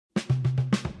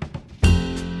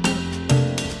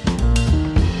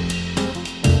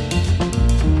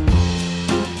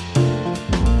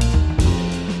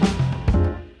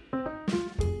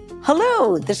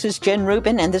Hello, this is Jen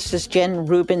Rubin, and this is Jen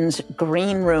Rubin's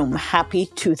Green Room. Happy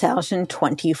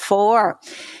 2024.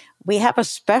 We have a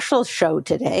special show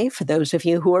today for those of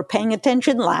you who were paying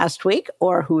attention last week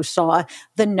or who saw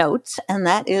the notes, and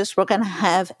that is we're going to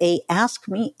have a Ask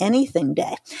Me Anything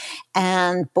Day.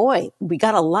 And boy, we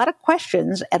got a lot of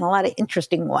questions and a lot of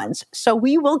interesting ones, so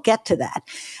we will get to that.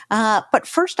 But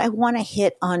first, I want to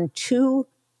hit on two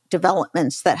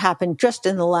developments that happened just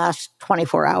in the last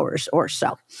 24 hours or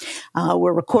so.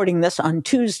 We're recording this on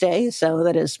Tuesday, so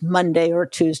that is Monday or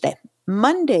Tuesday.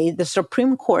 Monday, the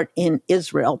Supreme Court in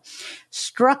Israel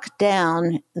struck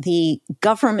down the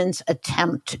government's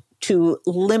attempt to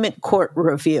limit court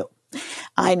review.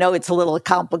 I know it's a little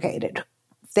complicated.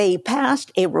 They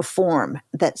passed a reform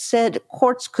that said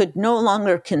courts could no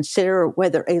longer consider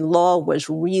whether a law was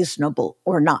reasonable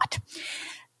or not.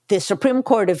 The Supreme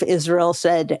Court of Israel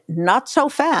said, not so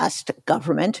fast,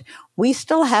 government. We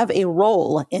still have a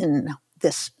role in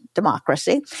this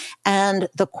democracy, and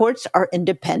the courts are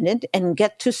independent and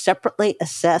get to separately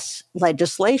assess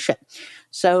legislation.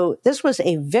 So this was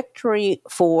a victory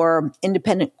for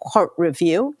independent court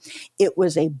review. It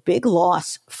was a big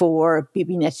loss for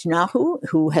Bibi Netanyahu,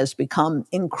 who has become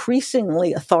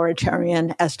increasingly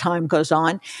authoritarian as time goes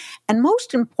on. And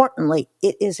most importantly,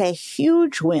 it is a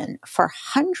huge win for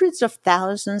hundreds of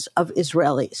thousands of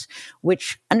Israelis,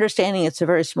 which, understanding it's a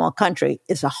very small country,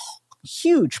 is a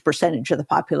huge percentage of the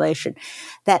population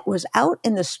that was out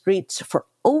in the streets for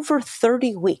over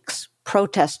 30 weeks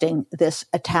protesting this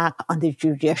attack on the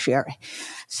judiciary.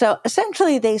 So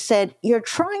essentially they said, you're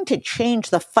trying to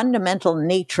change the fundamental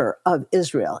nature of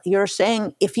Israel. You're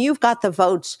saying if you've got the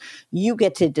votes, you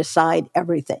get to decide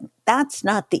everything. That's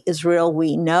not the Israel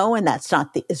we know, and that's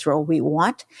not the Israel we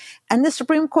want. And the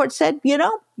Supreme Court said,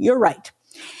 you're right.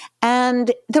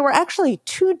 And there were actually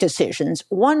two decisions.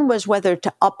 One was whether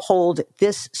to uphold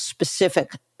this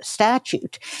specific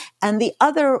statute, and the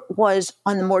other was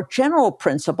on the more general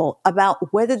principle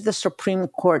about whether the Supreme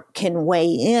Court can weigh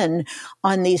in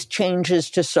on these changes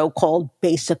to so-called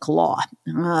basic law,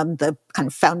 the kind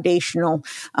of foundational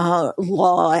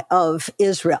law of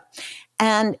Israel.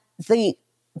 And the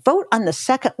vote on the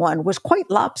second one was quite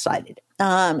lopsided.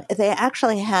 They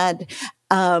actually had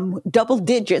double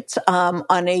digits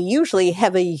on a usually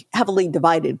heavily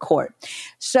divided court.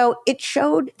 So it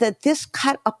showed that this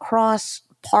cut across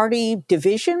party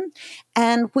division,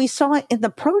 and we saw it in the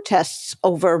protests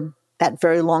over that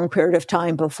very long period of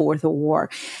time before the war,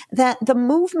 that the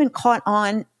movement caught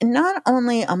on not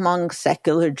only among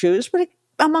secular Jews, but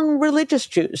among religious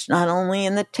Jews, not only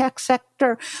in the tech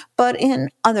sector, but in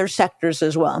other sectors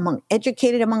as well, among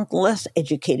less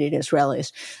educated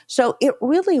Israelis. So it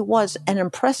really was an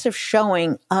impressive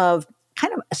showing of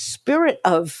kind of a spirit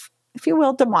of, if you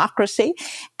will, democracy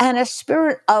and a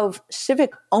spirit of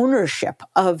civic ownership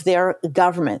of their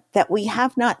government that we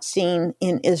have not seen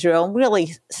in Israel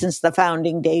really since the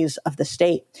founding days of the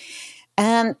state.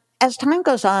 And as time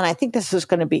goes on, I think this is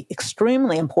going to be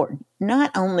extremely important,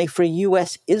 not only for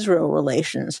U.S.-Israel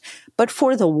relations, but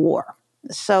for the war.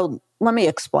 So let me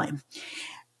explain.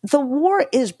 The war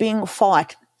is being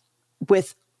fought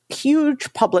with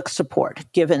huge public support,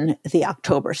 given the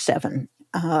October 7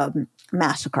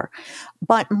 massacre.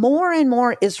 But more and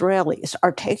more Israelis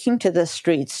are taking to the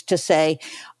streets to say,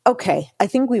 okay, I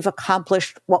think we've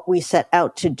accomplished what we set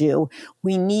out to do.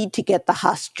 We need to get the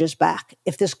hostages back.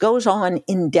 If this goes on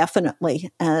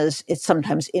indefinitely, as it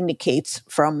sometimes indicates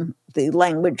from the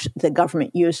language the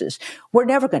government uses, we're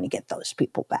never going to get those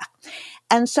people back.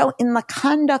 And so in the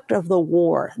conduct of the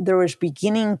war, there is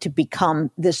beginning to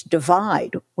become this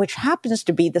divide, which happens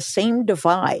to be the same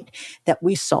divide that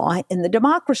we saw in the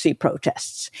democracy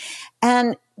protests.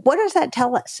 And what does that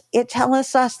tell us? It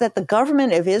tells us that the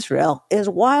government of Israel is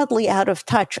wildly out of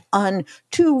touch on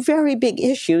two very big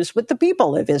issues with the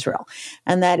people of Israel.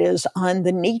 And that is on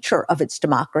the nature of its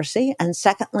democracy, and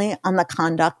secondly, on the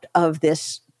conduct of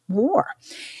this war.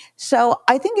 So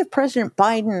I think if President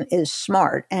Biden is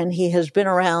smart, and he has been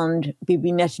around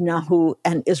Bibi Netanyahu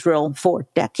and Israel for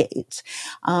decades,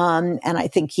 and I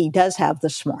think he does have the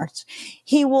smarts,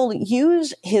 he will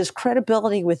use his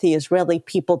credibility with the Israeli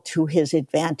people to his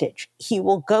advantage. He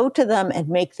will go to them and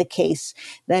make the case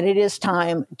that it is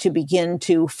time to begin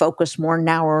to focus more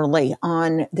narrowly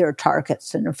on their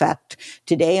targets. And in fact,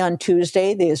 today on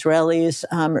Tuesday, the Israelis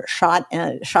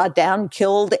shot down,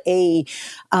 killed a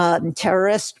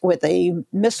terrorist with a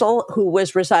missile who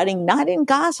was residing not in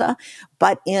Gaza,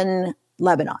 but in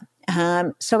Lebanon.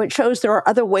 So it shows there are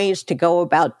other ways to go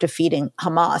about defeating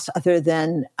Hamas other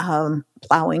than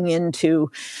plowing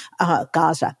into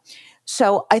Gaza.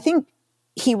 So I think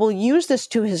he will use this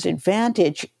to his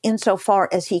advantage insofar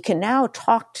as he can now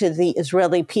talk to the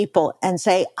Israeli people and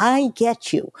say, I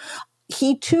get you.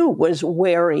 He too was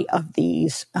wary of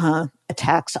these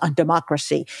attacks on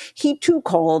democracy. He too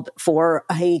called for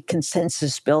a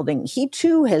consensus building. He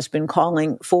too has been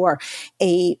calling for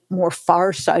a more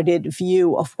far-sighted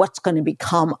view of what's going to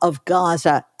become of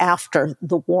Gaza after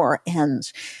the war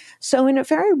ends. So in a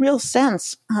very real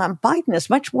sense, Biden is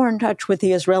much more in touch with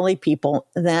the Israeli people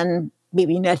than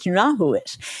Bibi Netanyahu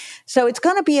is. So it's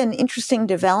going to be an interesting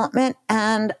development,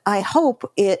 and I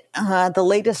hope the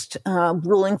latest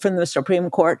ruling from the Supreme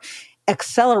Court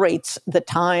accelerates the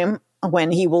time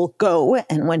when he will go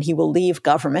and when he will leave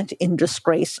government in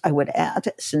disgrace, I would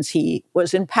add, since he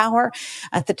was in power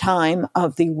at the time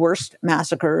of the worst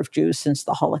massacre of Jews since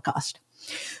the Holocaust.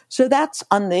 So that's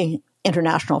on the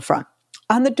international front.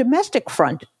 On the domestic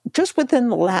front, just within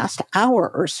the last hour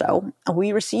or so,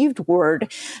 we received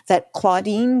word that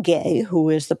Claudine Gay, who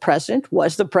was the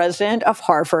president of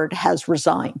Harvard, has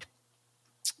resigned.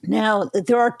 Now,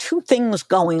 there are two things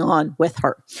going on with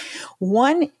her.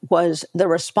 One was the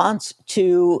response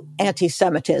to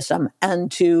anti-Semitism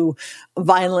and to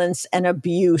violence and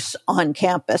abuse on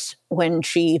campus when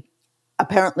she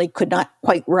apparently could not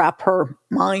quite wrap her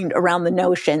mind around the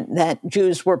notion that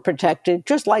Jews were protected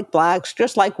just like blacks,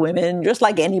 just like women, just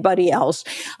like anybody else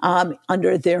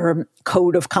under their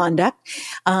code of conduct,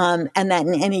 and that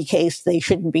in any case they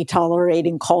shouldn't be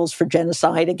tolerating calls for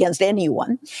genocide against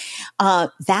anyone.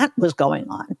 That was going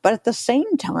on. But at the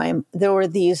same time, there were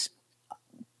these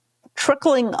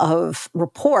trickling of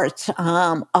reports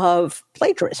of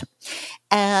plagiarism.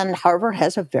 And Harvard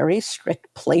has a very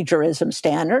strict plagiarism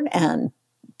standard, and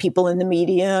people in the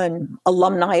media and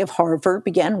alumni of Harvard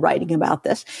began writing about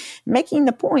this, making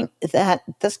the point that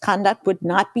this conduct would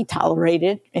not be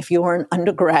tolerated if you were an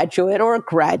undergraduate or a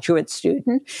graduate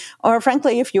student, or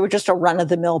frankly, if you were just a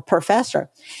run-of-the-mill professor.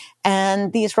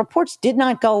 And these reports did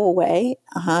not go away.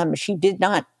 She did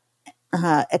not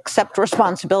accept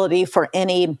responsibility for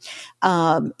any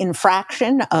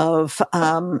infraction of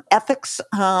ethics,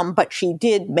 but she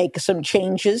did make some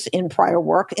changes in prior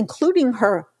work, including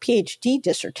her PhD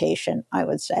dissertation, I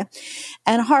would say.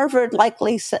 And Harvard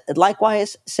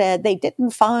likewise said they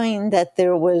didn't find that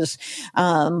there was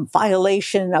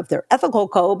violation of their ethical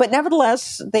code, but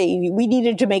nevertheless, we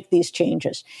needed to make these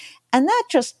changes. And that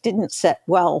just didn't sit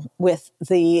well with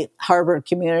the Harvard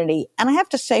community. And I have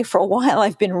to say, for a while,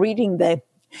 I've been reading the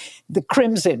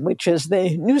Crimson, which is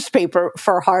the newspaper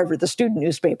for Harvard, the student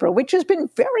newspaper, which has been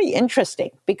very interesting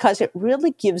because it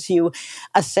really gives you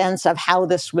a sense of how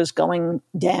this was going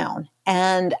down.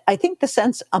 And I think the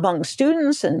sense among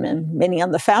students and many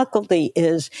on the faculty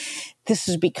is this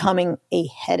is becoming a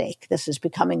headache. This is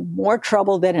becoming more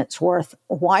trouble than it's worth.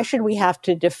 Why should we have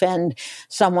to defend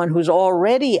someone who's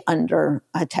already under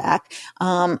attack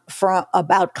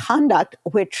about conduct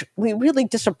which we really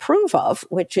disapprove of,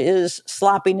 which is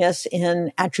sloppiness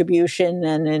in attribution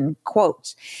and in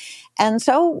quotes? And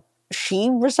so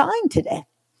she resigned today.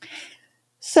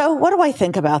 So what do I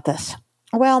think about this?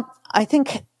 Well, I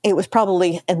think it was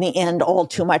probably, in the end, all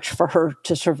too much for her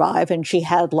to survive, and she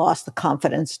had lost the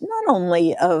confidence not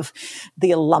only of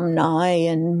the alumni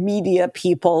and media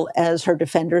people, as her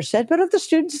defenders said, but of the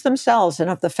students themselves and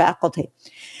of the faculty.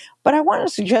 But I want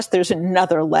to suggest there's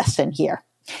another lesson here,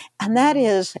 and that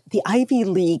is the Ivy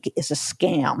League is a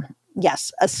scam.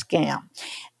 Yes, a scam.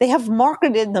 They have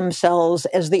marketed themselves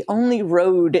as the only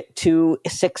road to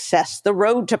success, the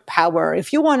road to power.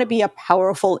 If you want to be a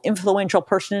powerful, influential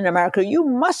person in America, you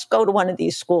must go to one of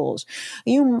these schools.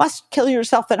 You must kill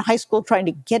yourself in high school trying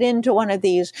to get into one of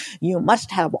these. You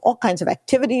must have all kinds of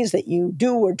activities that you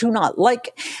do or do not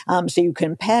like, so you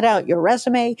can pad out your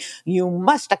resume. You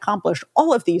must accomplish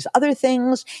all of these other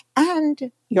things,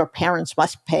 and your parents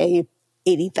must pay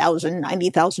 $80,000,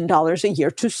 $90,000 a year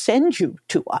to send you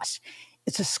to us.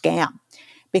 It's a scam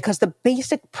because the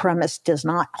basic premise does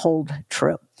not hold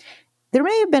true. There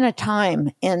may have been a time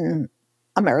in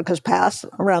America's past,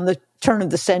 around the turn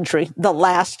of the century, the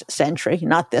last century,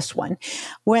 not this one,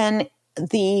 when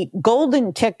the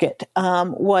golden ticket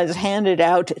was handed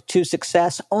out to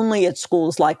success only at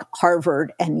schools like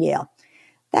Harvard and Yale.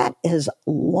 That is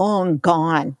long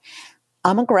gone.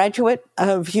 I'm a graduate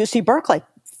of UC Berkeley.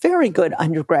 Very good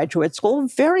undergraduate school,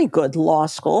 very good law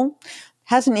school,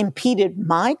 hasn't impeded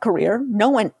my career. No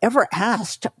one ever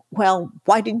asked, well,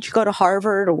 why didn't you go to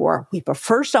Harvard? Or we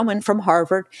prefer someone from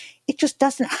Harvard. It just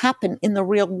doesn't happen in the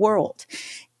real world.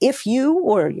 If you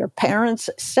or your parents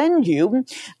send you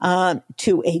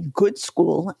to a good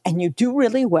school and you do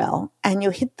really well and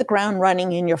you hit the ground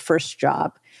running in your first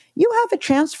job, you have a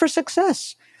chance for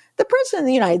success. The president of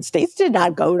the United States did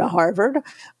not go to Harvard.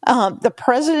 The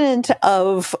president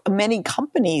of many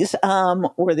companies,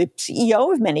 or the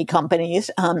CEO of many companies,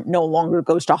 no longer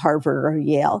goes to Harvard or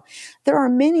Yale. There are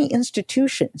many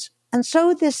institutions. And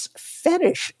so this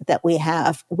fetish that we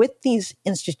have with these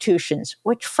institutions,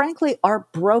 which frankly are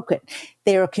broken,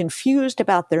 they are confused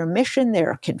about their mission, they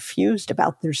are confused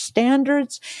about their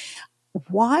standards.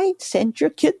 Why send your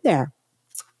kid there?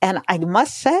 And I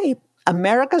must say,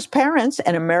 America's parents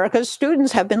and America's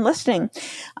students have been listening.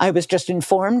 I was just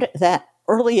informed that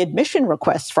early admission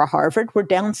requests for Harvard were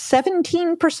down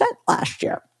 17% last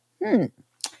year.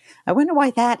 I wonder why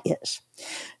that is.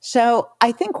 So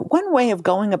I think one way of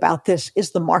going about this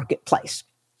is the marketplace.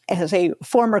 As a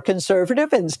former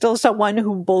conservative and still someone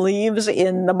who believes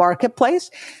in the marketplace,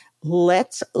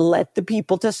 let's let the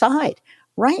people decide.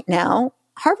 Right now,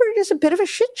 Harvard is a bit of a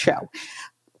shit show,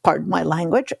 pardon my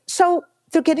language. So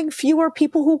they're getting fewer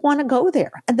people who want to go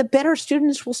there. And the better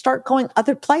students will start going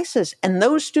other places. And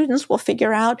those students will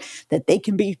figure out that they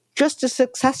can be just as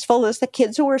successful as the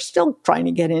kids who are still trying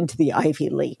to get into the Ivy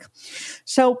League.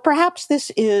 So perhaps this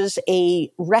is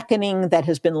a reckoning that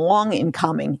has been long in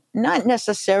coming, not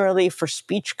necessarily for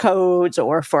speech codes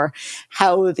or for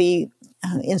how the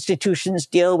institutions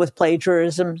deal with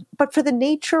plagiarism, but for the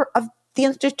nature of the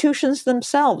institutions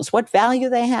themselves, what value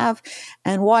they have,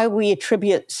 and why we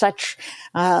attribute such,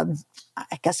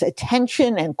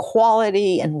 attention and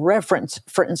quality and reverence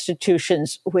for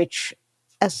institutions, which,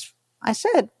 as I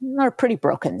said, are pretty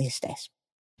broken these days.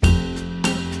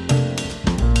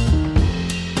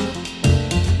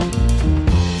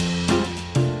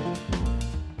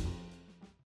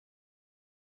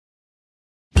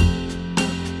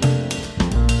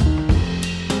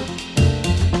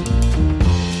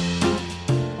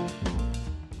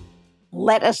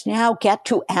 Let us now get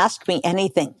to Ask Me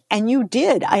Anything. And you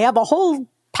did. I have a whole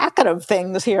packet of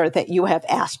things here that you have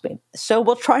asked me. So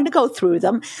we'll try to go through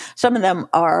them. Some of them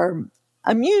are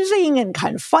amusing and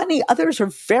kind of funny. Others are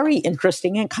very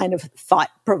interesting and kind of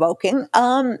thought-provoking.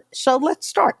 So let's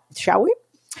start, shall we?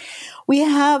 We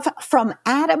have from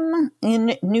Adam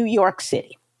in New York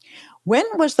City. When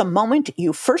was the moment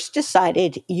you first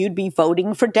decided you'd be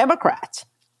voting for Democrats?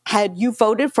 Had you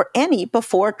voted for any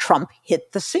before Trump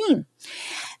hit the scene?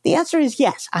 The answer is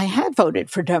yes. I had voted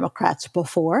for Democrats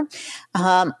before.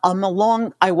 I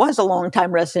was a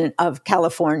longtime resident of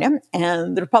California,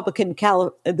 and the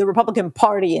Republican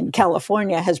Party in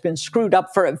California has been screwed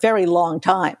up for a very long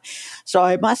time. So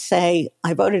I must say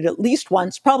I voted at least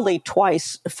once, probably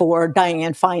twice, for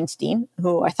Dianne Feinstein,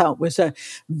 who I thought was a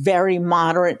very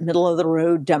moderate,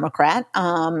 middle-of-the-road Democrat,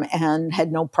 and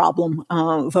had no problem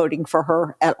voting for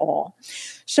her at all.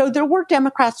 So there were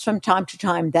Democrats from time to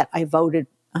time that I voted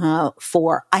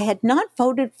for. I had not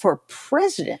voted for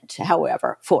president,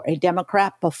 however, for a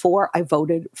Democrat before I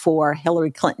voted for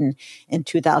Hillary Clinton in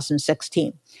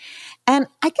 2016. And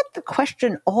I get the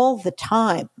question all the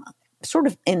time, sort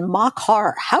of in mock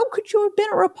horror, how could you have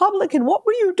been a Republican? What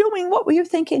were you doing? What were you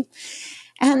thinking?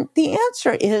 And the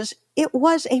answer is, it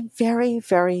was a very,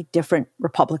 very different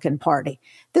Republican Party.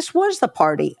 This was the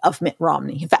party of Mitt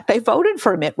Romney. In fact, I voted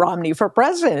for Mitt Romney for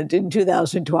president in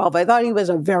 2012. I thought he was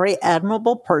a very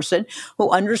admirable person who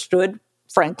understood,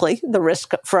 frankly, the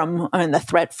risk from and the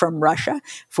threat from Russia,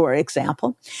 for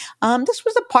example. This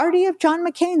was the party of John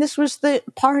McCain. This was the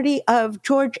party of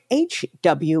George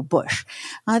H.W. Bush.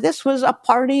 This was a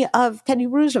party of Teddy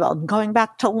Roosevelt, going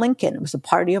back to Lincoln. It was a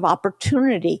party of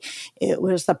opportunity. It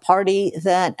was the party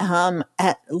that,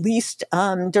 at least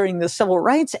during the Civil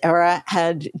Rights era,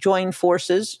 had joined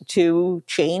forces to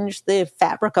change the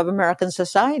fabric of American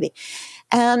society.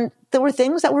 And there were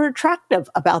things that were attractive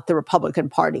about the Republican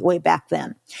Party way back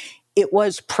then. It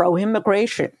was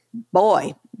pro-immigration.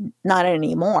 Boy, not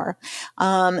anymore.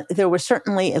 There was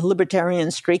certainly a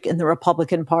libertarian streak in the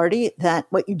Republican Party that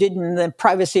what you did in the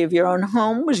privacy of your own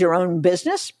home was your own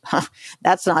business.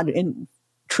 That's not in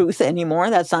truth anymore.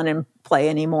 That's not in play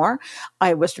anymore.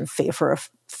 I was in favor of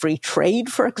free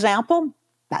trade, for example.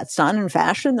 That's not in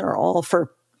fashion. They're all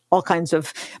for all kinds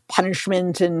of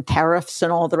punishment and tariffs and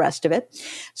all the rest of it.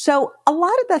 So a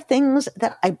lot of the things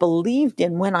that I believed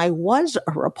in when I was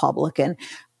a Republican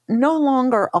no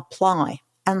longer apply.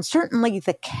 And certainly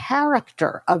the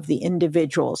character of the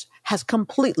individuals has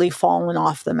completely fallen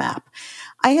off the map.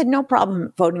 I had no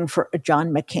problem voting for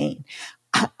John McCain.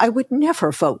 I would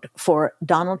never vote for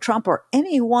Donald Trump or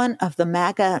any one of the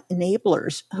MAGA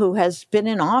enablers who has been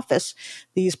in office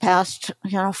these past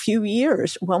few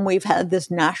years when we've had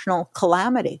this national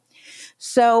calamity.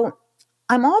 So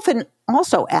I'm often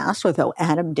also asked, although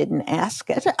Adam didn't ask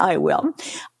it, I will,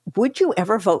 would you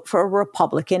ever vote for a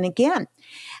Republican again?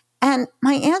 And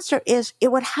my answer is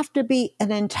it would have to be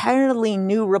an entirely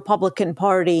new Republican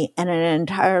Party and an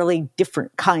entirely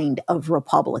different kind of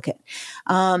Republican.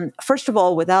 First of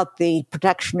all, without the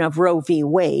protection of Roe v.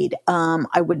 Wade,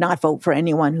 I would not vote for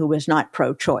anyone who was not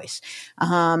pro-choice.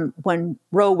 When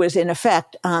Roe was in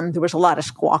effect, there was a lot of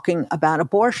squawking about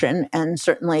abortion, and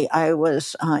certainly I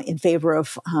was in favor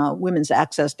of women's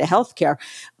access to health care.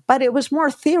 But it was more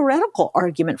theoretical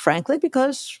argument, frankly,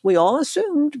 because we all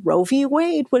assumed Roe v.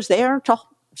 Wade was there to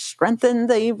strengthen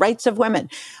the rights of women.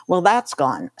 Well, that's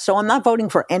gone. So I'm not voting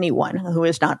for anyone who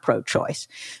is not pro-choice.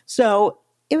 So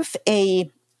if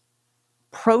a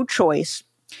pro-choice,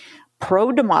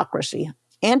 pro-democracy,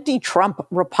 anti-Trump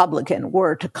Republican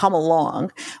were to come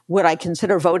along, would I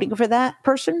consider voting for that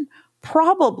person?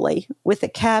 Probably, with the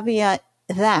caveat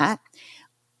that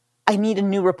I need a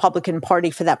new Republican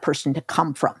Party for that person to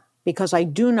come from, because I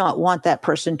do not want that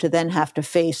person to then have to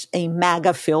face a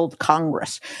MAGA-filled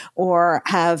Congress or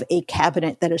have a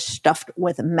cabinet that is stuffed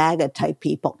with MAGA-type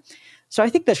people. So I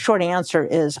think the short answer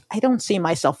is I don't see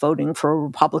myself voting for a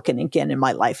Republican again in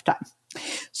my lifetime.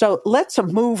 So let's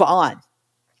move on.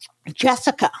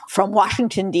 Jessica from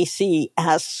Washington, D.C.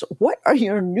 asks, what are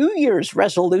your New Year's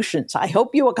resolutions? I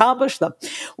hope you accomplish them.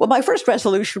 Well, my first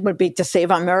resolution would be to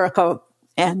save America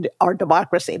and our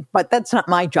democracy, but that's not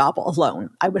my job alone.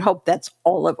 I would hope that's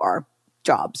all of our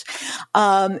jobs.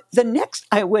 The next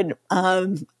I would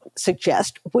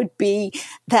suggest would be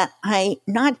that I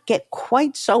not get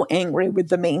quite so angry with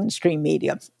the mainstream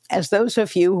media. As those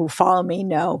of you who follow me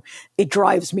know, it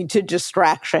drives me to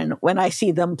distraction when I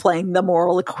see them playing the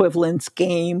moral equivalence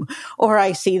game or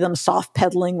I see them soft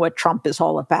pedaling what Trump is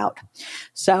all about.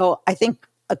 So I think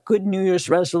a good New Year's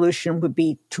resolution would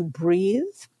be to breathe,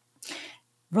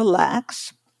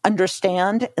 relax,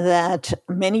 understand that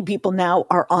many people now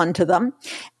are onto them,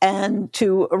 and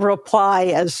to reply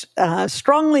as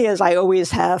strongly as I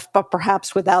always have, but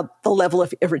perhaps without the level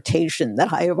of irritation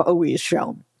that I have always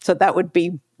shown. So that would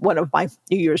be one of my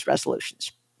New Year's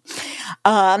resolutions.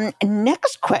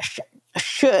 Next question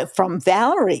from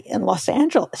Valerie in Los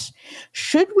Angeles.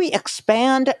 Should we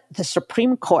expand the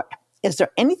Supreme Court? Is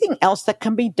there anything else that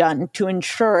can be done to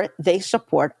ensure they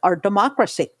support our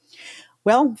democracy?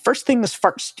 Well, first things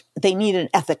first, they need an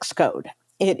ethics code.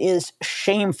 It is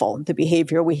shameful, the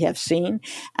behavior we have seen,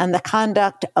 and the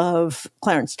conduct of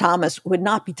Clarence Thomas would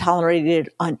not be tolerated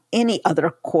on any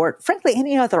other court, frankly,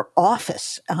 any other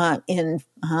office in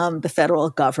the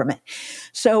federal government.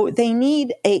 So they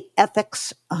need an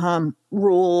ethics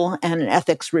rule and an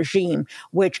ethics regime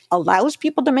which allows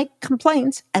people to make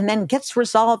complaints and then gets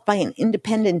resolved by an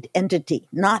independent entity,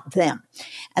 not them.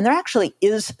 And there actually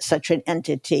is such an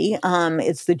entity.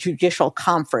 It's the Judicial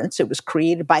Conference. It was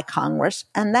created by Congress,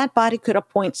 and that body could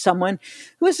appoint someone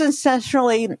who is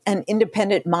essentially an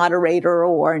independent moderator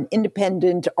or an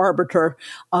independent arbiter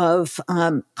of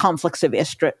conflicts of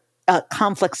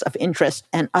interest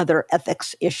and other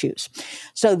ethics issues.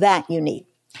 So that you need.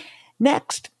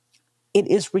 Next, it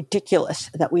is ridiculous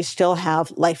that we still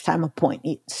have lifetime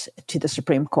appointees to the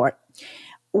Supreme Court.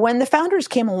 When the founders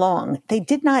came along, they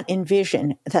did not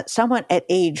envision that someone at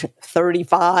age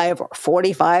 35 or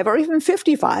 45 or even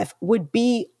 55 would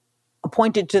be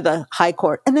appointed to the high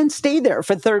court and then stay there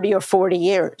for 30 or 40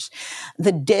 years.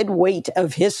 The dead weight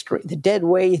of history, the dead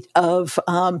weight of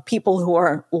people who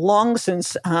are long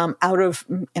since out of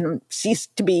and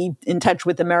ceased to be in touch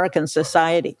with American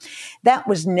society, that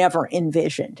was never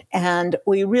envisioned. And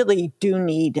we really do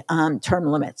need term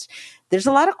limits. There's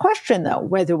a lot of question, though,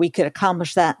 whether we could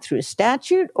accomplish that through a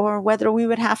statute or whether we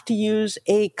would have to use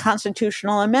a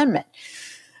constitutional amendment.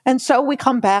 And so we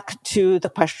come back to the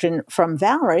question from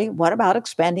Valerie, what about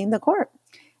expanding the court?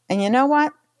 And you know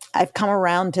what? I've come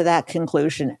around to that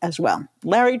conclusion as well.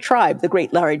 Larry Tribe, the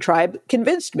great Larry Tribe,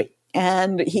 convinced me.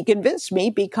 And he convinced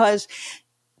me because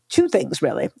two things,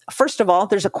 really. First of all,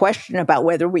 there's a question about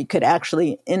whether we could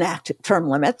actually enact term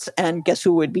limits. And guess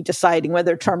who would be deciding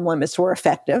whether term limits were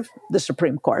effective? The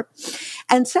Supreme Court.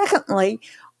 And secondly,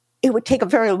 it would take a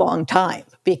very long time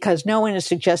because no one is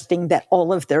suggesting that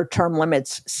all of their term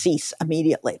limits cease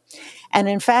immediately. And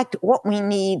in fact, what we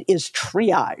need is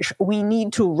triage. We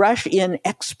need to rush in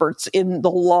experts in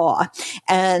the law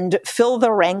and fill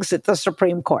the ranks at the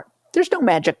Supreme Court. There's no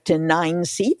magic to 9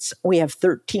 seats. We have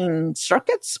 13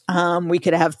 circuits. We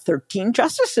could have 13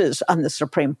 justices on the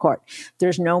Supreme Court.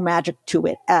 There's no magic to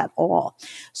it at all.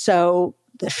 So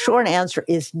the short answer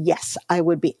is yes, I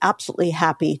would be absolutely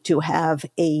happy to have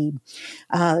a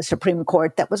Supreme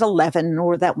Court that was 11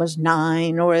 or that was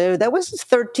 9 or that was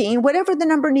 13, whatever the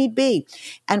number need be.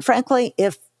 And frankly,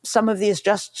 if some of these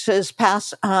justices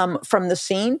pass from the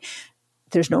scene,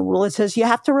 there's no rule that says you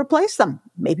have to replace them.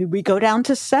 Maybe we go down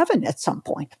to 7 at some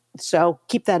point. So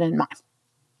keep that in mind.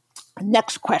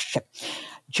 Next question.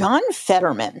 John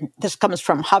Fetterman, this comes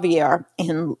from Javier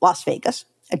in Las Vegas.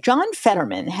 John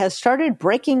Fetterman has started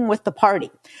breaking with the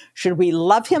party. Should we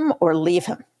love him or leave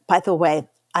him? By the way,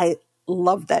 I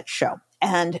love that show.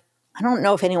 And I don't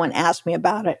know if anyone asked me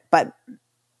about it, but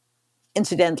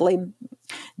incidentally,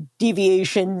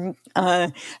 deviation,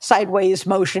 sideways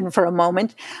motion for a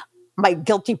moment. My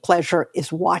guilty pleasure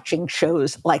is watching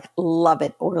shows like Love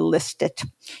It or List It,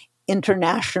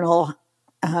 International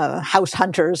House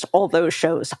Hunters, all those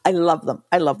shows. I love them.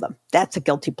 I love them. That's a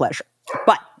guilty pleasure.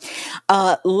 But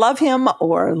love him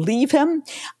or leave him,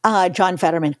 John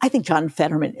Fetterman. I think John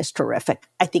Fetterman is terrific.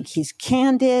 I think he's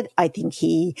candid. I think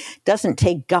he doesn't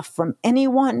take guff from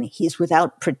anyone. He's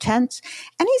without pretense.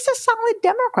 And he's a solid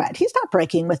Democrat. He's not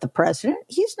breaking with the president.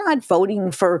 He's not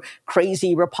voting for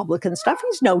crazy Republican stuff.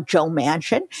 He's no Joe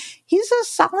Manchin. He's a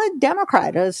solid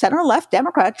Democrat, a center-left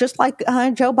Democrat, just like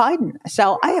Joe Biden.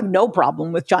 So I have no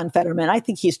problem with John Fetterman. I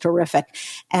think he's terrific.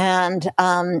 And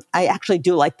I actually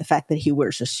do like the fact that he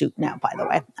wears a suit now, by the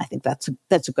way. I think that's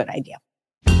a good idea.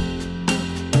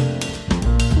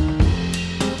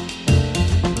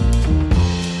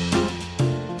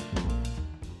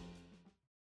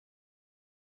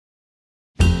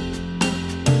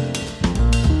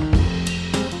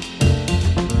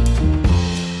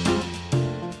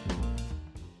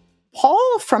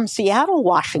 Paul from Seattle,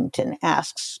 Washington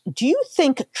asks, do you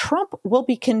think Trump will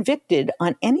be convicted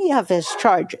on any of his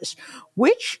charges?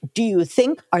 Which do you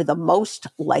think are the most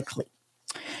likely?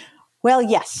 Well,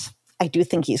 yes, I do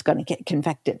think he's going to get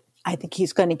convicted. I think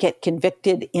he's going to get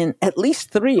convicted in at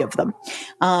least 3 of them.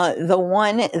 The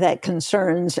one that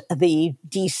concerns the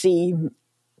D.C.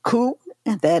 coup,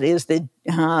 that is the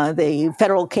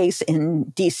federal case in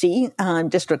D.C.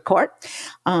 District Court.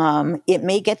 It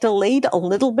may get delayed a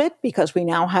little bit because we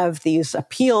now have these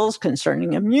appeals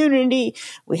concerning immunity.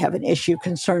 We have an issue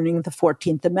concerning the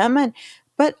 14th Amendment.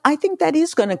 But I think that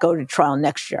is going to go to trial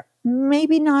next year.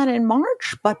 Maybe not in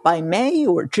March, but by May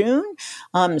or June,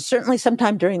 certainly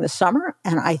sometime during the summer.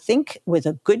 And I think with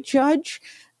a good judge,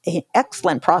 an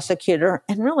excellent prosecutor,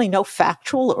 and really no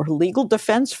factual or legal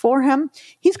defense for him,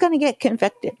 he's going to get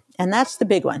convicted. And that's the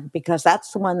big one, because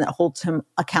that's the one that holds him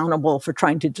accountable for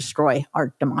trying to destroy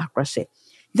our democracy.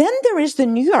 Then there is the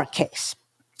New York case.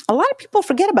 A lot of people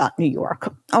forget about New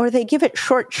York, or they give it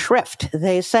short shrift.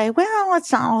 They say, well,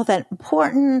 it's not all that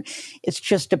important. It's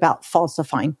just about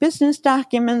falsifying business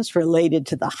documents related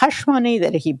to the hush money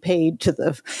that he paid to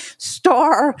the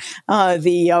star,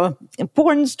 the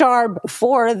porn star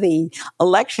before the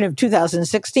election of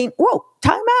 2016. Whoa,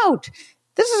 time out.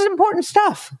 This is important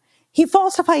stuff. He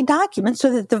falsified documents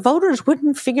so that the voters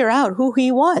wouldn't figure out who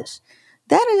he was.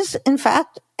 That is, in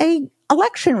fact, a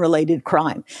election-related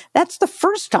crime. That's the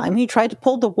first time he tried to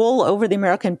pull the wool over the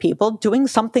American people, doing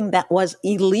something that was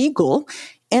illegal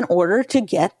in order to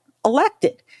get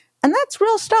elected. And that's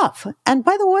real stuff. And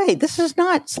by the way, this is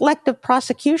not selective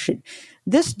prosecution.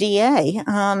 This DA,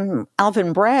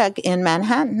 Alvin Bragg in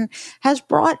Manhattan, has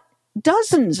brought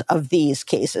dozens of these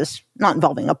cases, not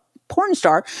involving a porn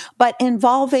star, but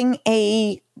involving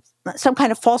some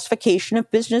kind of falsification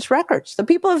of business records. The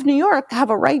people of New York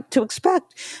have a right to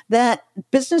expect that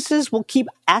businesses will keep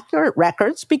accurate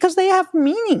records because they have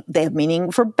meaning. They have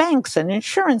meaning for banks and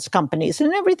insurance companies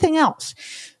and everything else.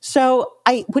 So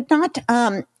I would not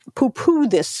poo-poo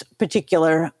this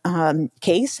particular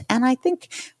case. And I think,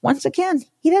 once again,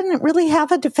 he didn't really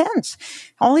have a defense.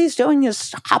 All he's doing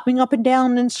is hopping up and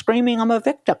down and screaming, I'm a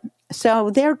victim.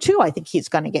 So there, too, I think he's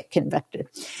going to get convicted.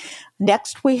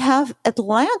 Next, we have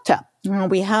Atlanta.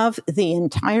 We have the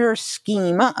entire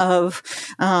scheme of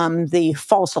the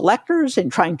false electors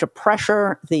and trying to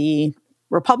pressure the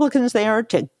Republicans there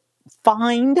to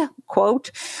find,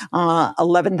 quote,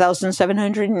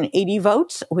 11,780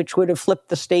 votes, which would have flipped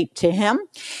the state to him.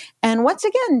 And once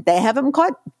again, they have him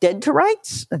caught dead to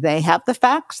rights. They have the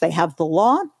facts. They have the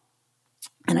law.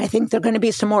 And I think there are going to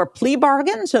be some more plea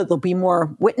bargains, so there'll be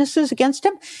more witnesses against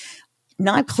him.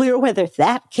 Not clear whether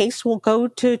that case will go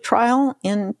to trial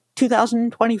in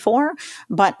 2024,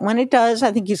 but when it does,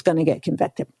 I think he's going to get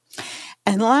convicted.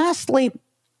 And lastly,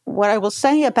 what I will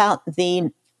say about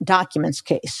the documents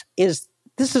case is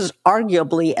this is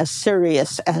arguably as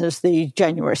serious as the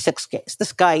January 6th case.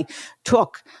 This guy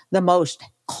took the most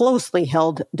closely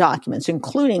held documents,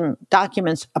 including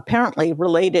documents apparently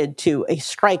related to a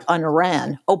strike on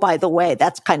Iran. Oh, by the way,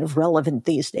 that's kind of relevant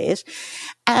these days.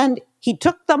 And He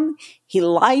took them. He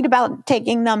lied about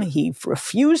taking them. He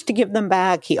refused to give them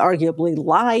back. He arguably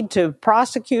lied to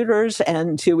prosecutors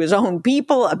and to his own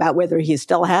people about whether he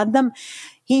still had them.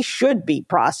 He should be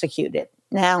prosecuted.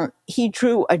 Now, he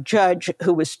drew a judge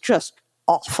who was just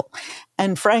awful.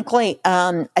 And frankly,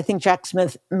 I think Jack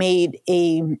Smith made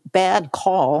a bad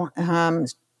call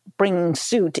bringing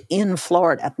suit in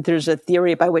Florida. There's a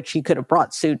theory by which he could have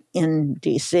brought suit in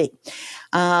D.C.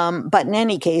 But in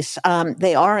any case,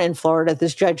 they are in Florida.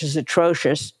 This judge is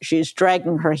atrocious. She's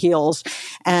dragging her heels,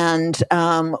 and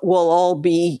we'll all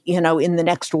be, in the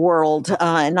next world,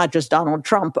 and not just Donald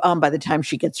Trump, by the time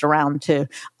she gets around to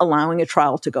allowing a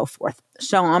trial to go forth.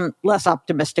 So I'm less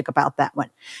optimistic about that one.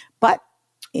 But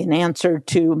in answer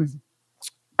to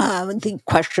the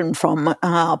question from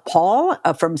Paul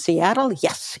from Seattle,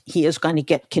 yes, he is going to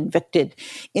get convicted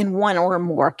in one or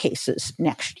more cases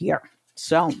next year.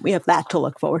 So we have that to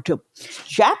look forward to.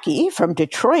 Jackie from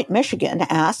Detroit, Michigan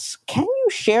asks, can you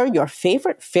share your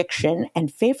favorite fiction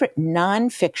and favorite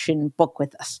nonfiction book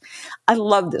with us? I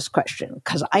love this question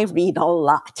because I read a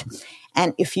lot.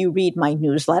 And if you read my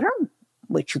newsletter,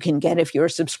 which you can get if you're a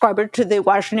subscriber to the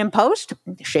Washington Post,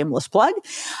 shameless plug,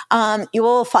 you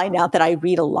will find out that I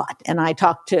read a lot. And I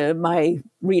talk to my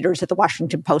readers at the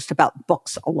Washington Post about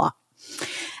books a lot.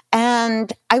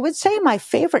 And I would say my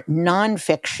favorite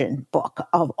nonfiction book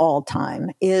of all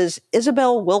time is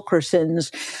Isabel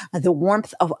Wilkerson's The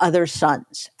Warmth of Other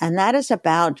Suns. And that is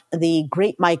about the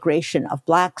great migration of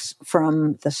Blacks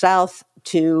from the South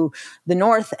to the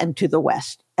North and to the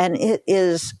West. And it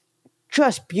is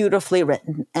just beautifully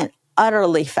written and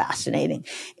utterly fascinating.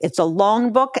 It's a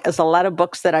long book, as a lot of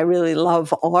books that I really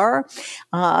love are.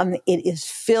 It is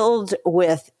filled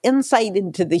with insight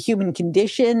into the human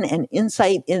condition and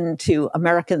insight into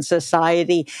American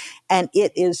society, and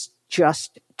it is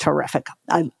just terrific.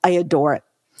 I adore it.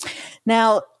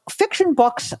 Now, fiction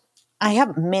books, I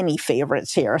have many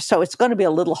favorites here, so it's going to be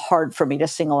a little hard for me to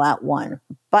single out one.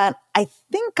 But I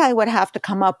think I would have to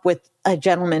come up with A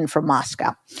Gentleman from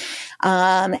Moscow.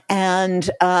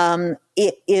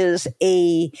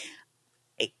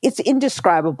 It's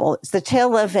indescribable. It's the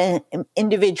tale of an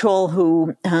individual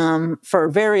who, for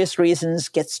various reasons,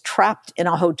 gets trapped in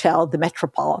a hotel, the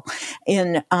Metropole,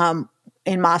 in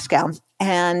Moscow,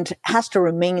 and has to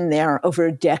remain there over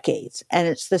decades. And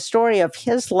it's the story of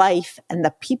his life and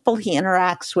the people he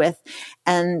interacts with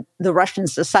and the Russian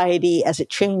society as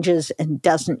it changes and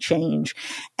doesn't change.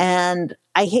 And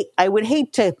I would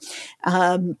hate to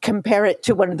compare it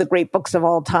to one of the great books of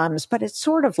all times, but it's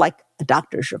sort of like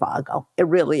Dr. Zhivago. It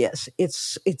really is.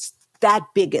 It's that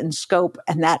big in scope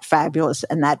and that fabulous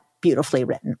and that beautifully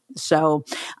written. So,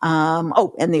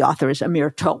 and the author is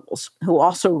Amir Towles, who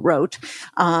also wrote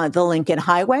The Lincoln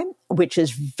Highway, which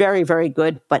is very, very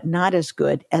good, but not as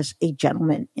good as A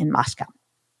Gentleman in Moscow.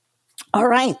 All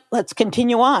right, let's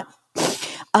continue on.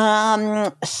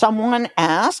 Someone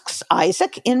asks,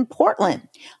 Isaac in Portland,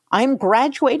 I'm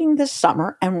graduating this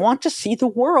summer and want to see the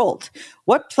world.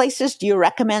 What places do you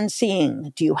recommend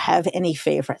seeing? Do you have any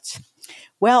favorites?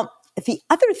 Well, the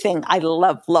other thing I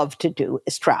love to do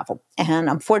is travel. And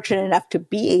I'm fortunate enough to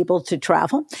be able to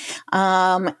travel.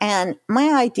 And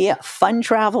my idea of fun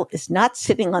travel is not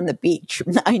sitting on the beach.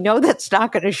 I know that's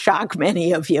not going to shock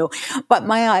many of you, but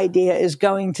my idea is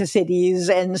going to cities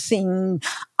and seeing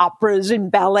operas and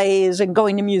ballets and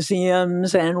going to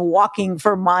museums and walking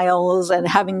for miles and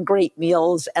having great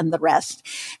meals and the rest.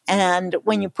 And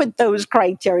when you put those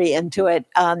criteria into it,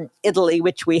 Italy,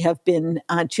 which we have been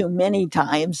to many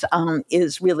times,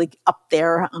 is really up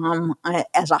there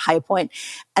as a high point.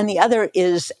 And the other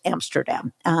is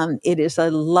Amsterdam. It is a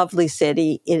lovely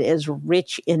city. It is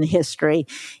rich in history.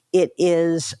 It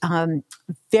is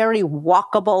very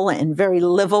walkable and very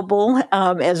livable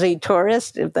as a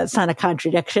tourist, if that's not a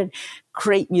contradiction.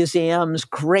 Great museums,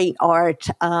 great art,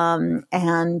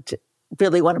 and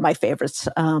really one of my favorites.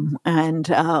 And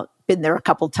been there a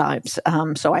couple times,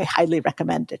 so I highly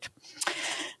recommend it.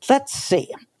 Let's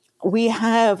see. We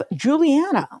have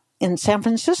Juliana in San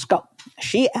Francisco.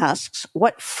 She asks,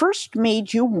 what first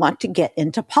made you want to get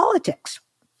into politics?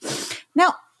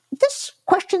 Now, this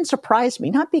question surprised me,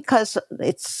 not because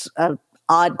it's an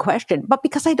odd question, but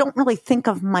because I don't really think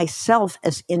of myself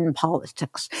as in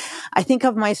politics. I think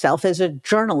of myself as a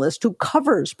journalist who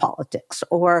covers politics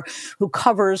or who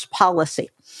covers policy.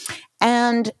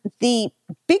 And the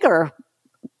bigger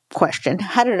question,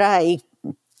 how did I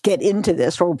get into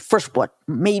this, or first what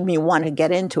made me want to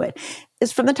get into it,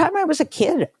 is from the time I was a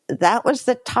kid. That was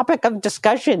the topic of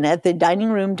discussion at the dining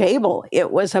room table.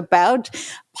 It was about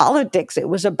politics. It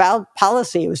was about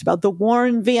policy. It was about the war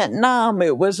in Vietnam.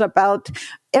 It was about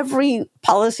every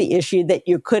policy issue that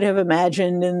you could have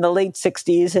imagined in the late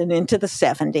 60s and into the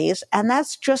 70s. And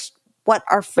that's just what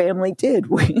our family did.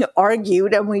 We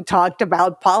argued and we talked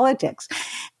about politics.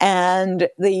 And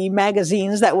the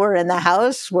magazines that were in the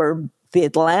house were The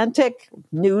Atlantic,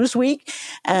 Newsweek,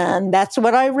 and that's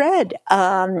what I read.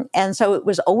 And so it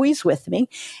was always with me.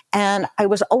 And I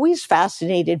was always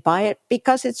fascinated by it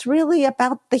because it's really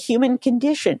about the human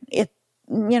condition.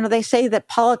 They say that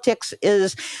politics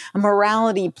is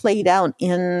morality played out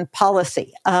in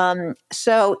policy.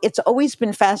 So it's always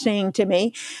been fascinating to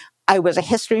me. I was a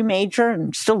history major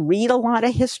and still read a lot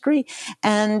of history.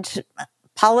 And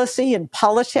policy and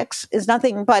politics is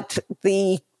nothing but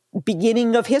the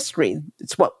beginning of history.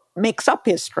 It's what makes up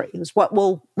history. It's what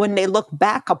when they look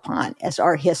back upon as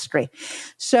our history.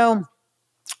 So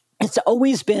it's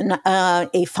always been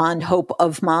a fond hope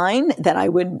of mine that I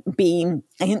would be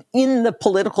in the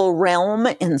political realm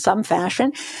in some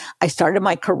fashion. I started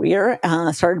my career,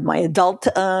 started my adult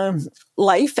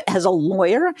life as a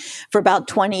lawyer for about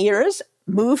 20 years,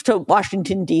 moved to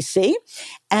Washington, D.C.,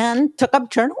 and took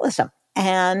up journalism.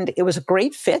 And it was a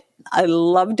great fit. I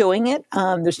love doing it.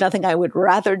 There's nothing I would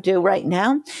rather do right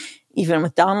now, even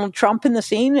with Donald Trump in the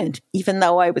scene. And even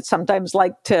though I would sometimes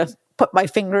like to put my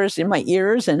fingers in my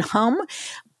ears and hum,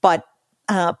 but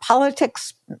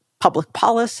politics, public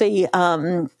policy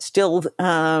still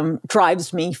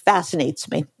drives me, fascinates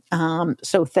me.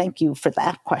 So thank you for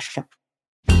that question.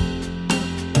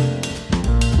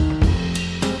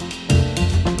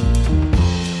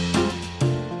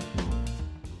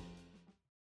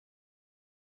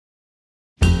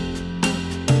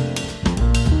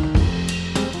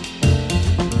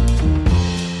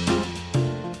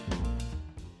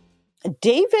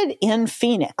 David in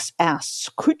Phoenix asks,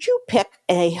 could you pick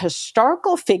a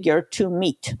historical figure to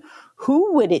meet?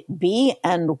 Who would it be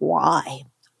and why?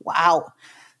 Wow,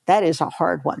 that is a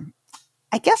hard one.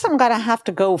 I guess I'm going to have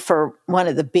to go for one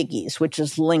of the biggies, which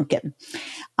is Lincoln.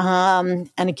 And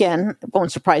again, it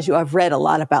won't surprise you, I've read a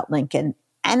lot about Lincoln.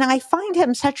 And I find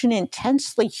him such an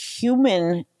intensely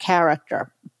human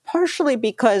character, partially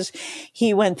because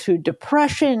he went through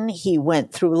depression, he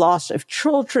went through loss of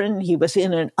children, he was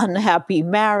in an unhappy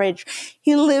marriage.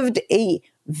 He lived a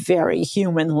very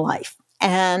human life.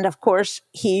 And of course,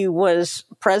 he was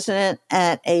president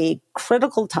at a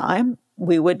critical time.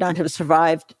 We would not have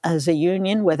survived as a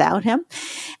union without him.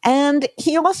 And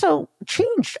he also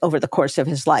changed over the course of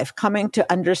his life, coming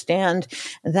to understand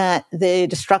that the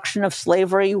destruction of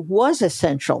slavery was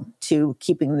essential to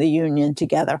keeping the union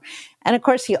together. And of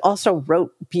course, he also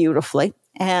wrote beautifully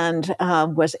and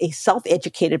was a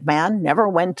self-educated man, never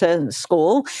went to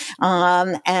school,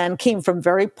 and came from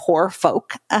very poor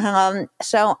folk.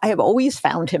 So I have always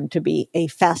found him to be a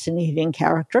fascinating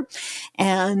character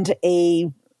and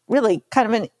a really kind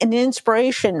of an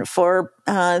inspiration for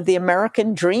the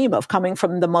American dream of coming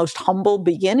from the most humble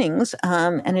beginnings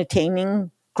and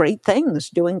attaining great things,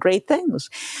 doing great things.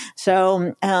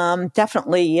 So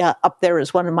definitely up there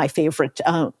is one of my favorite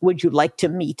would you like to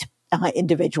meet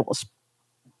individuals.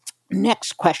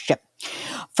 Next question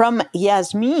from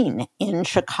Yasmin in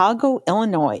Chicago,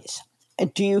 Illinois.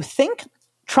 Do you think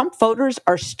Trump voters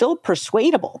are still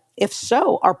persuadable? If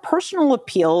so, are personal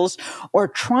appeals or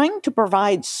trying to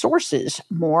provide sources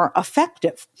more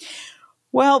effective?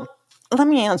 Well, let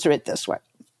me answer it this way.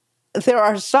 There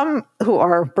are some who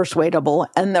are persuadable,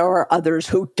 and there are others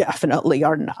who definitely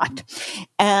are not.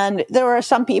 And there are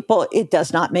some people, it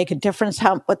does not make a difference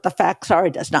what the facts are.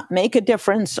 It does not make a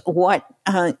difference what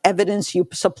evidence you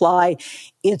supply.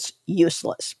 It's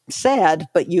useless. Sad,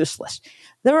 but useless.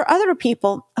 There are other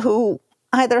people who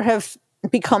either have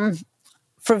become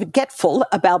forgetful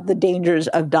about the dangers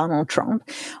of Donald Trump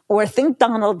or think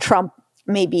Donald Trump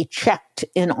may be checked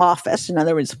in office, in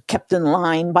other words, kept in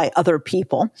line by other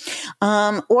people,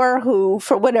 or who,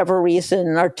 for whatever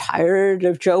reason, are tired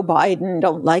of Joe Biden,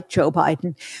 don't like Joe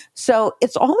Biden. So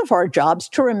it's all of our jobs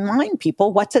to remind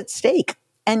people what's at stake.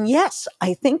 And yes,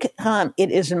 I think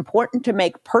it is important to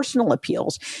make personal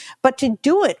appeals, but to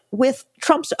do it with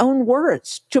Trump's own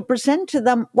words, to present to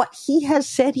them what he has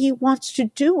said he wants to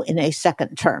do in a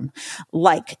second term,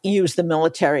 like use the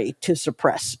military to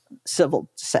suppress civil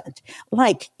dissent,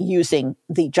 like using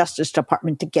the Justice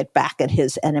Department to get back at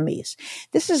his enemies.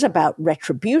 This is about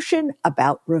retribution,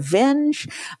 about revenge,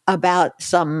 about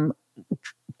some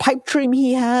pipe dream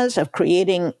he has of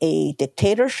creating a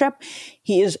dictatorship.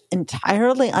 He is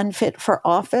entirely unfit for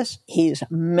office. He's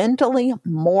mentally,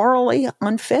 morally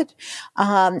unfit.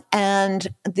 And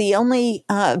the only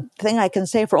thing I can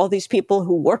say for all these people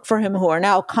who work for him, who are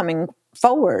now coming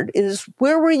forward is,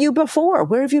 where were you before?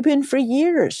 Where have you been for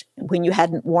years when you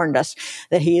hadn't warned us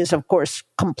that he is, of course,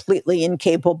 completely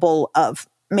incapable of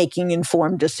making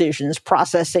informed decisions,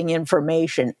 processing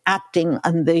information, acting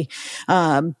on the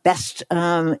best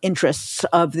interests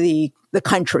of the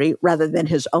country rather than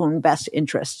his own best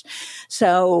interests.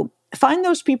 So find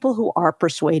those people who are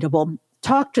persuadable,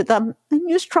 talk to them, and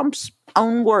use Trump's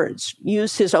own words,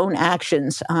 use his own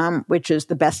actions, which is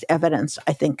the best evidence,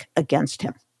 I think, against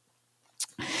him.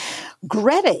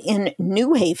 Greta in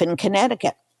New Haven,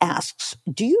 Connecticut asks,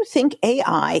 do you think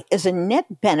AI is a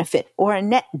net benefit or a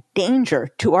net danger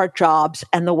to our jobs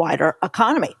and the wider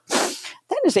economy?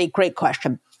 That is a great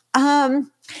question.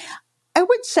 I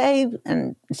would say,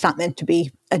 and it's not meant to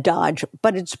be a dodge,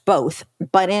 but it's both,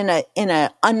 but in an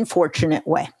unfortunate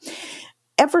way.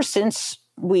 Ever since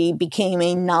we became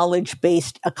a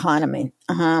knowledge-based economy,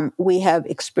 we have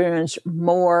experienced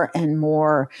more and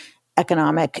more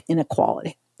economic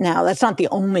inequality. Now, that's not the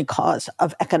only cause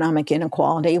of economic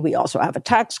inequality. We also have a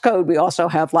tax code. We also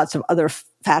have lots of other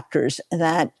factors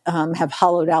that have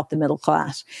hollowed out the middle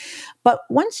class. But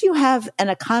once you have an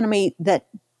economy that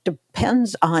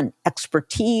depends on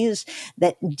expertise,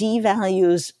 that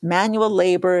devalues manual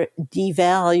labor,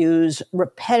 devalues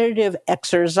repetitive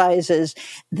exercises,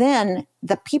 then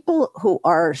the people who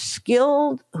are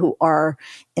skilled, who are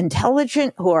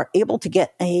intelligent, who are able to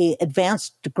get an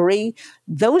advanced degree,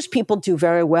 those people do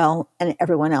very well and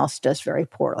everyone else does very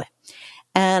poorly.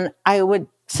 And I would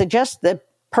suggest that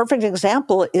perfect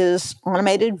example is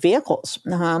automated vehicles,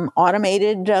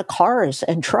 automated cars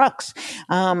and trucks.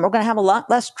 We're going to have a lot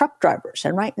less truck drivers.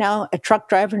 And right now, a truck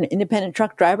driver, an independent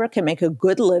truck driver, can make a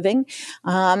good living.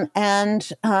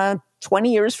 And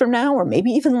 20 years from now, or maybe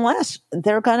even less,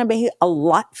 there are going to be a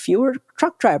lot fewer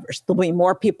truck drivers. There'll be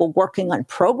more people working on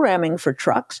programming for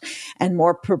trucks and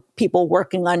more people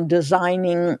working on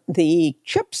designing the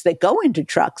chips that go into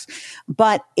trucks.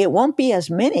 But it won't be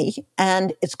as many,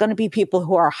 and it's going to be people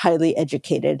who are highly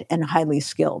educated and highly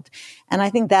skilled. And I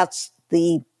think that's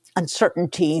the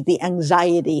uncertainty, the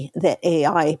anxiety that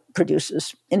AI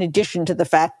produces, in addition to the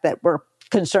fact that we're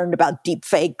concerned about deep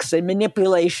fakes and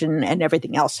manipulation and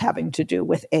everything else having to do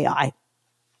with AI.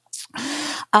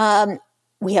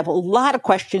 We have a lot of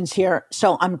questions here,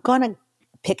 so I'm going to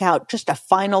pick out just a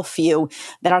final few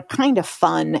that are kind of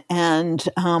fun, and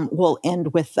we'll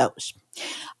end with those.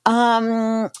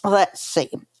 Let's see.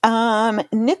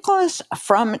 Nicholas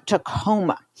from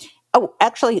Tacoma. Oh,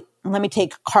 actually, let me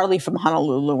take Carly from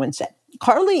Honolulu instead.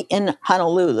 Carly in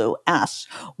Honolulu asks,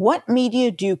 what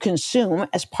media do you consume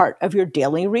as part of your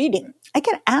daily reading? I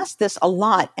get asked this a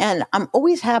lot, and I'm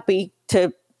always happy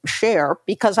to share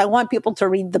because I want people to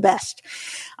read the best.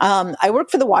 I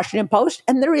work for the Washington Post,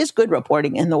 and there is good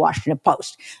reporting in the Washington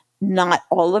Post. Not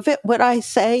all of it, what I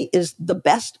say, is the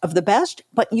best of the best,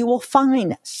 but you will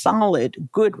find solid,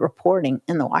 good reporting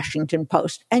in the Washington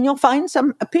Post. And you'll find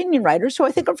some opinion writers who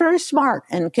I think are very smart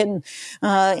and can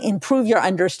improve your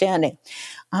understanding.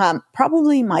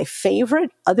 Probably my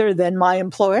favorite, other than my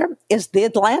employer, is The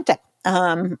Atlantic.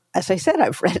 As I said,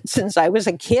 I've read it since I was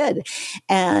a kid,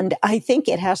 and I think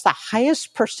it has the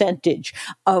highest percentage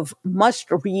of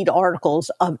must-read articles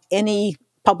of any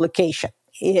publication.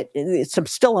 It's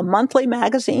still a monthly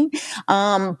magazine,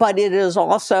 but it is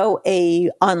also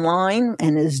online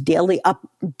and is daily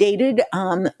updated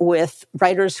with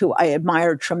writers who I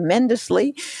admire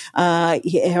tremendously.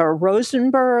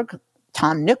 Rosenberg,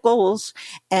 Tom Nichols,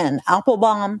 and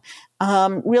Applebaum.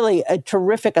 Really a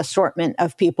terrific assortment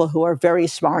of people who are very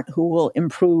smart, who will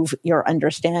improve your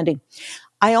understanding.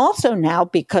 I also now,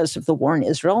 because of the war in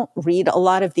Israel, read a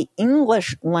lot of the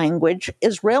English language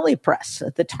Israeli press,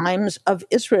 the Times of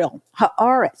Israel,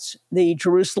 Haaretz, the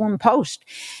Jerusalem Post.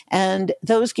 And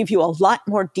those give you a lot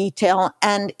more detail.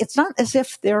 And it's not as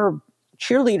if they're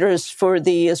cheerleaders for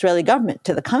the Israeli government.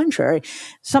 To the contrary,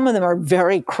 some of them are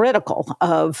very critical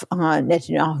of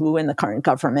Netanyahu and the current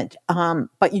government.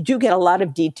 But you do get a lot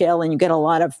of detail, and you get a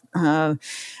lot of,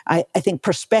 I think,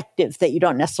 perspective that you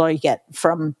don't necessarily get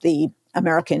from the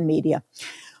American media.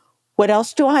 What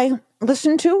else do I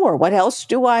listen to, or what else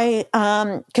do I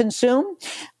consume?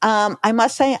 I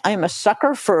must say I'm a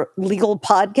sucker for legal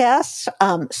podcasts.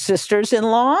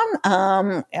 Sisters-in-Law,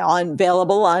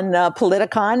 available on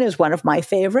Politicon, is one of my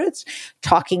favorites.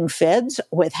 Talking Feds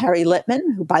with Harry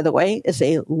Litman, who, by the way, is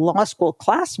a law school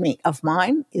classmate of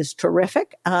mine, is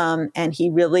terrific, and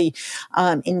he really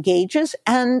engages.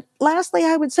 And lastly,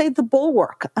 I would say The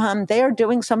Bulwark. They are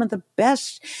doing some of the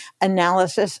best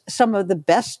analysis, some of the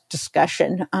best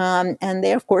discussion, and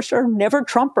they, of course, are never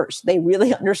Trumpers. They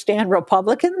really understand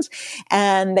Republicans, Americans,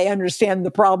 and they understand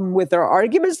the problem with their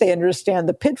arguments. They understand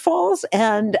the pitfalls,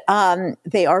 and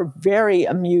they are very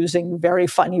amusing, very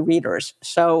funny readers.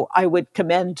 So I would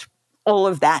commend all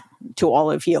of that to all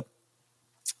of you.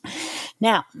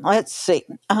 Now, let's see.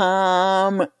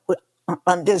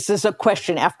 This is a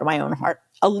question after my own heart.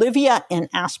 Olivia in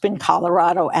Aspen,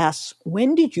 Colorado asks,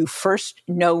 when did you first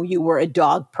know you were a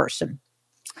dog person?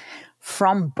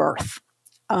 From birth.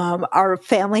 Our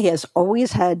family has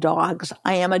always had dogs.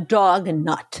 I am a dog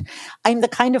nut. I'm the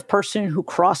kind of person who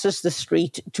crosses the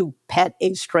street to pet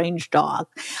a strange dog.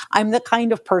 I'm the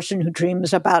kind of person who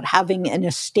dreams about having an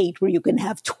estate where you can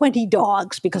have 20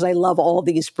 dogs because I love all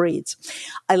these breeds.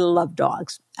 I love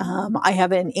dogs. I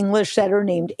have an English setter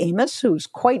named Amos who's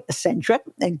quite eccentric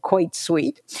and quite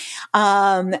sweet.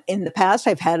 In the past,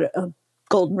 I've had a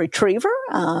golden retriever.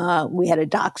 We had a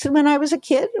dachshund when I was a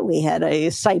kid. We had a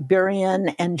Siberian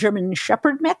and German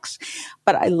Shepherd mix,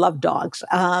 but I love dogs.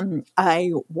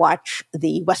 I watch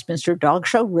the Westminster Dog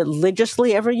Show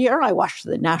religiously every year. I watch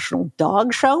the National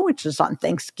Dog Show, which is on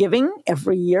Thanksgiving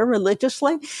every year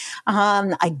religiously.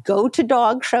 I go to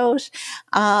dog shows.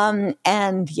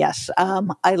 And yes,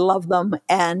 I love them.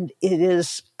 And it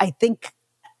is, I think,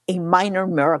 a minor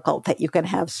miracle that you can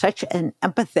have such an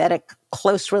empathetic,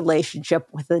 close relationship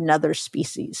with another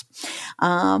species.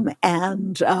 Yeah,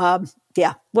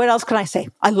 what else can I say?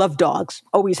 I love dogs,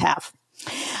 always have.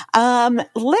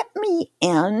 Let me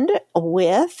end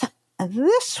with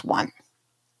this one.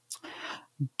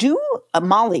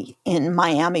 Molly in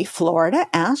Miami, Florida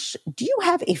asks, do you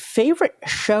have a favorite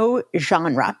show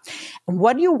genre? And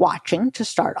what are you watching to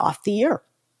start off the year?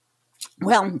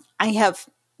 Well, I have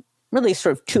really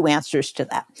sort of two answers to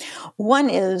that. One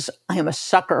is I am a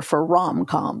sucker for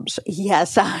rom-coms.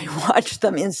 Yes, I watch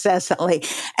them incessantly,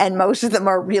 and most of them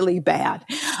are really bad.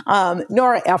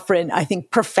 Nora Ephron, I think,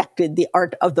 perfected the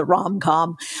art of the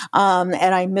rom-com, and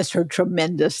I miss her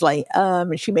tremendously.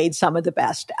 She made some of the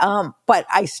best, but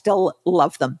I still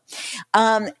love them.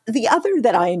 The other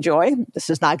that I enjoy, this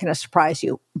is not going to surprise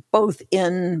you, both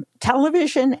in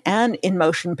television and in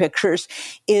motion pictures,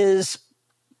 is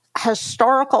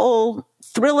historical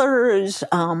thrillers,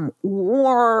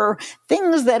 war,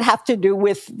 things that have to do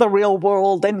with the real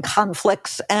world and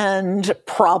conflicts and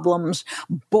problems.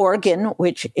 Borgen,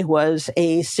 which was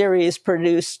a series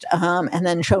produced and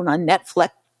then shown on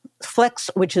Netflix,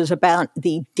 which is about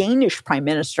the Danish prime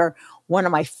minister, one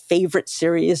of my favorite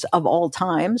series of all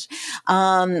times.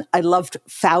 I loved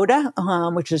Fauda,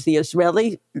 which is the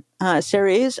Israeli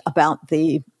series about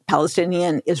the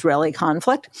Palestinian-Israeli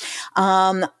conflict.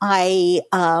 I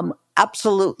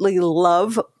absolutely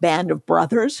love Band of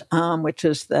Brothers, which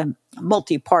is the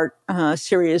multi-part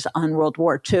series on World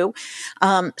War II.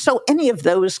 So any of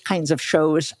those kinds of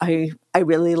shows I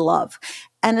really love.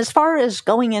 And as far as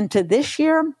going into this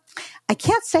year, I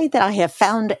can't say that I have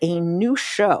found a new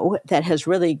show that has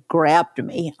really grabbed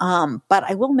me, but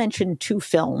I will mention two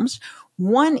films.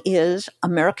 One is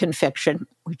American Fiction,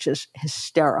 which is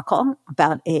hysterical,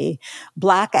 about a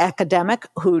Black academic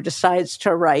who decides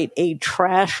to write a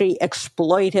trashy,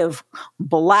 exploitive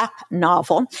Black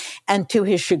novel, and to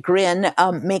his chagrin,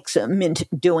 makes a mint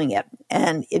doing it.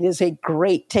 And it is a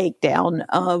great takedown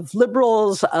of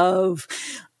liberals, of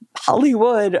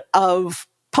Hollywood, of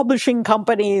publishing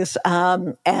companies,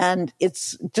 and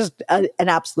it's just an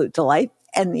absolute delight.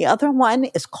 And the other one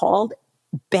is called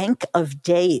Bank of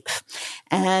Dave,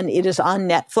 and it is on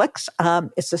Netflix.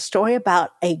 It's a story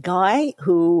about a guy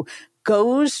who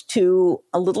goes to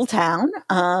a little town,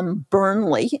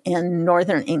 Burnley in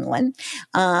northern England,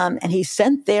 and he's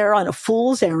sent there on a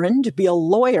fool's errand to be a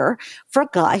lawyer for a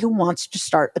guy who wants to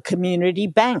start a community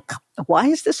bank. Why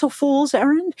is this a fool's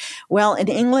errand? Well, in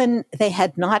England, they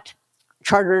had not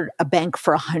chartered a bank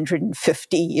for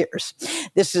 150 years.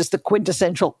 This is the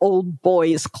quintessential old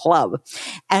boys club.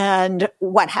 And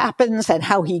what happens and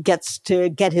how he gets to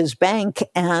get his bank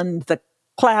and the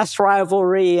class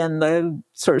rivalry and the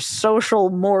sort of social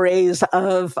mores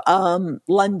of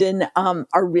London are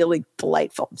really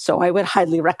delightful. So I would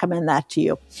highly recommend that to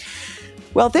you.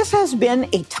 Well, this has been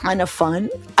a ton of fun.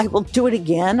 I will do it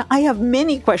again. I have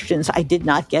many questions I did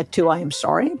not get to. I am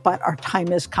sorry, but our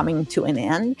time is coming to an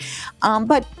end.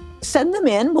 But send them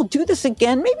in. We'll do this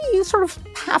again, maybe sort of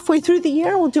halfway through the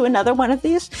year. We'll do another one of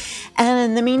these.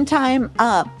 And in the meantime,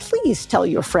 please tell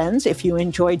your friends if you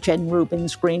enjoy Jen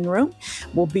Rubin's Green Room.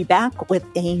 We'll be back with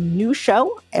a new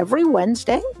show every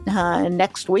Wednesday.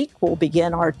 Next week, we'll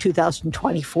begin our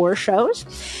 2024 shows.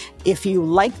 If you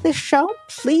like this show,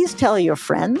 please tell your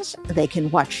friends. They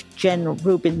can watch Jen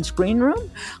Rubin's Green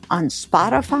Room on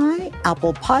Spotify,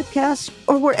 Apple Podcasts,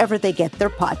 or wherever they get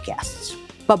their podcasts.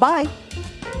 Bye-bye.